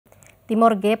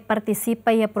Timor Gap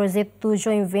partisipa e projetu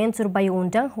Joint Venture Bayu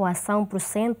Undan, o asaun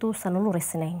pursentu sanulu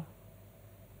resinen.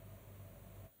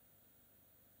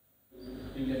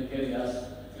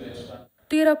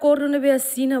 Ter acordo na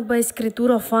assina ba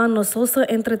escritura fano sosa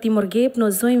entre Timor Gap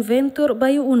no Joint Venture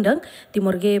Bayu Undan.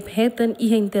 Timor Gap hetan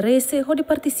iha interesse ho de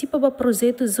participa ba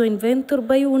projeto Joint Venture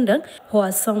Bayu Undan ho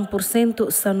asaun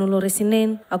pursentu sanulu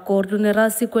resinen. Acordo na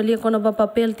rasi qualia kona ba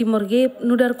papel Timor Gap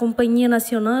no dar companhia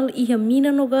nacional iha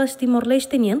mina no gas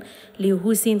Timor-Leste nian liu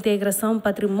husi integração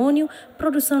patrimônio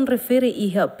produção refere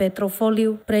iha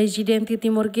petrofólio. Presidente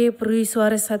Timor Gap Rui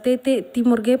Soares Satete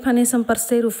Timor Gap hanesan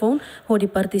parceiro fon ho de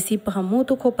participa hamutu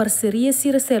com parceria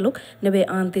Cirecelo nebe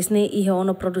antes ne iha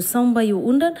ono produção Bayu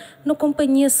Undan no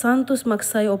companhia Santos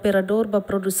Maxai operador ba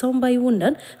produção Bayu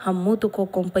Undan hamutu com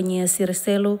companhia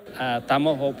Cirecelo.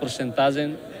 Tamo ho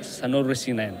porcentagem sanur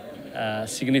resinen.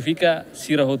 Significa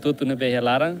sira hotutu nebe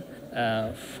helaran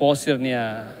fosir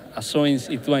nia ações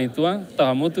ituan tá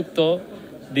hamutu to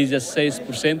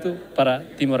 16% para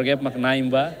Timor Gap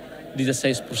maknaimba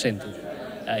 16%.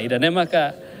 Ida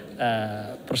nemaka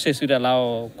processo ida lá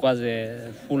quase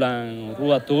fulan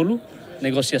rua tolo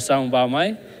negociação ba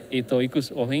mai ito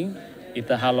ikus ohin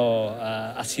ita halo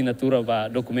assinatura ba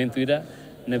documento ida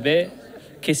nebe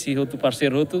que se outro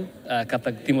parceiro outro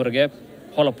kata Timor Gap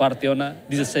hola parte ona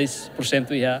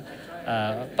 16% ia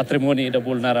patrimônio ida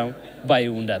bolnaram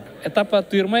Bayu Undan. Etapa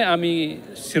tuirmai ami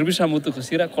serviço mutu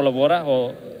kusira colabora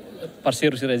o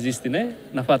parceiro sira existe né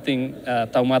na fatin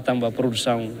taumatang ba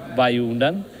produção Bayu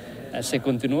Undan. Se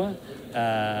continua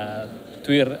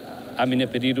tuir amine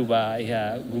pedido ba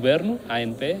ia governo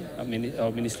ANP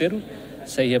ao ministério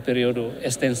se ia período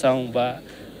extensão ba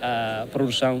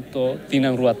produção to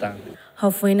tinang ruatan.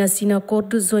 Foi na sina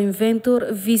acordo Joint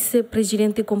Venture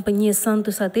vice-presidente companhia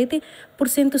Santos Satete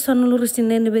porcento sanulu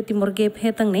resinen be Timor Gap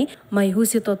hetang ne mai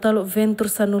husi total venture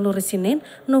sanulu resinen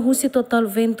no husi total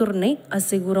venture ne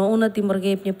assegura una Timor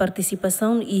Gap ne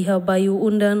participação iha Bayu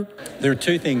Undan. There are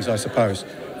two things I suppose.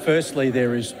 Firstly,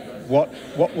 there is what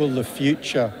will the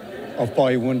future of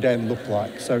Bayu Undan look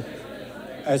like? So,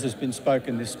 as has been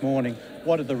spoken this morning,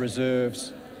 what do the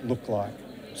reserves look like?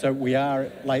 So we are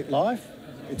at late life,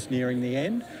 it's nearing the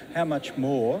end. How much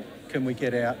more can we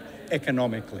get out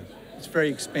economically? It's very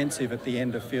expensive at the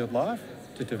end of field life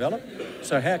to develop.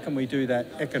 So how can we do that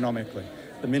economically?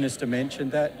 The Minister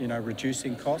mentioned that,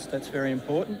 reducing costs, that's very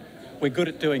important. We're good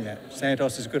at doing that.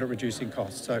 Santos is good at reducing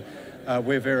costs. So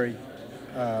we're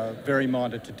very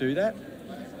minded to do that.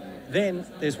 Then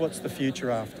there's what's the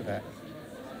future after that.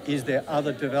 Is there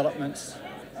other developments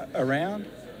around,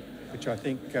 which I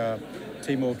think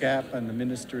Timor Gap and the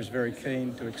Minister is very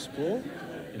keen to explore?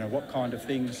 What kind of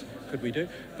things could we do?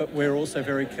 But we're also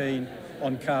very keen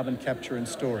on carbon capture and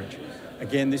storage.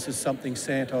 Again, this is something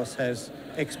Santos has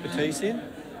expertise in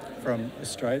from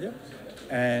Australia,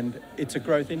 and it's a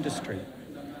growth industry.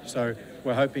 So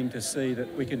we're hoping to see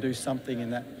that we can do something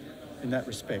in that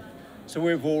respect. So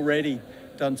we've already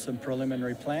done some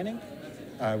preliminary planning.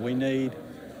 We need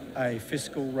a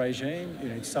fiscal regime,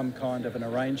 some kind of an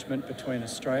arrangement between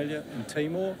Australia and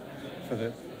Timor for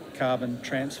the carbon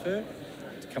transfer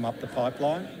to come up the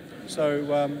pipeline. So,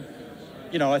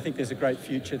 I think there's a great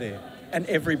future there. And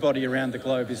everybody around the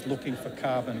globe is looking for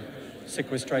carbon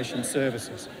sequestration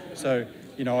services. So,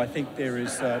 I think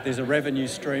there's a revenue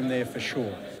stream there for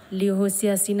sure. Liu se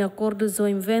assina acordo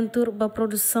Joint Venture ba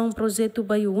produção projeto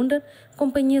Bayu Undan,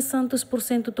 companhia Santos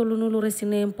porcento tolunulo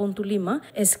resinen ponto lima,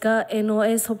 SK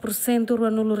NOS porcento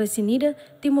ruanulo resinida,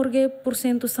 Timor Gap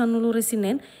porcento sanulo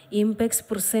resinen, Impex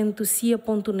porcento sia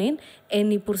ponto nen,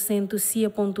 N porcento sia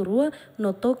ponto rua,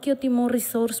 no Tokyo Timor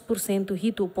Resource porcento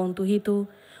hitu ponto hitu.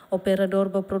 Operador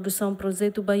ba produção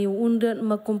projeto Bayu Undan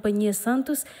ma companhia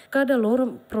Santos cada lora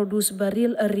produz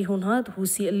baril rihunhat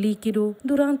husi líquido.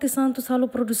 Durante Santos halo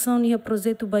produção ia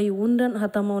projeto Bayu Undan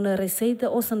hatama na receita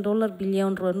 $8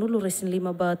 bilhão ruanulo resin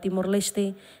lima ba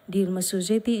Timor-Leste. Dilma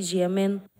Sujeti, GMN.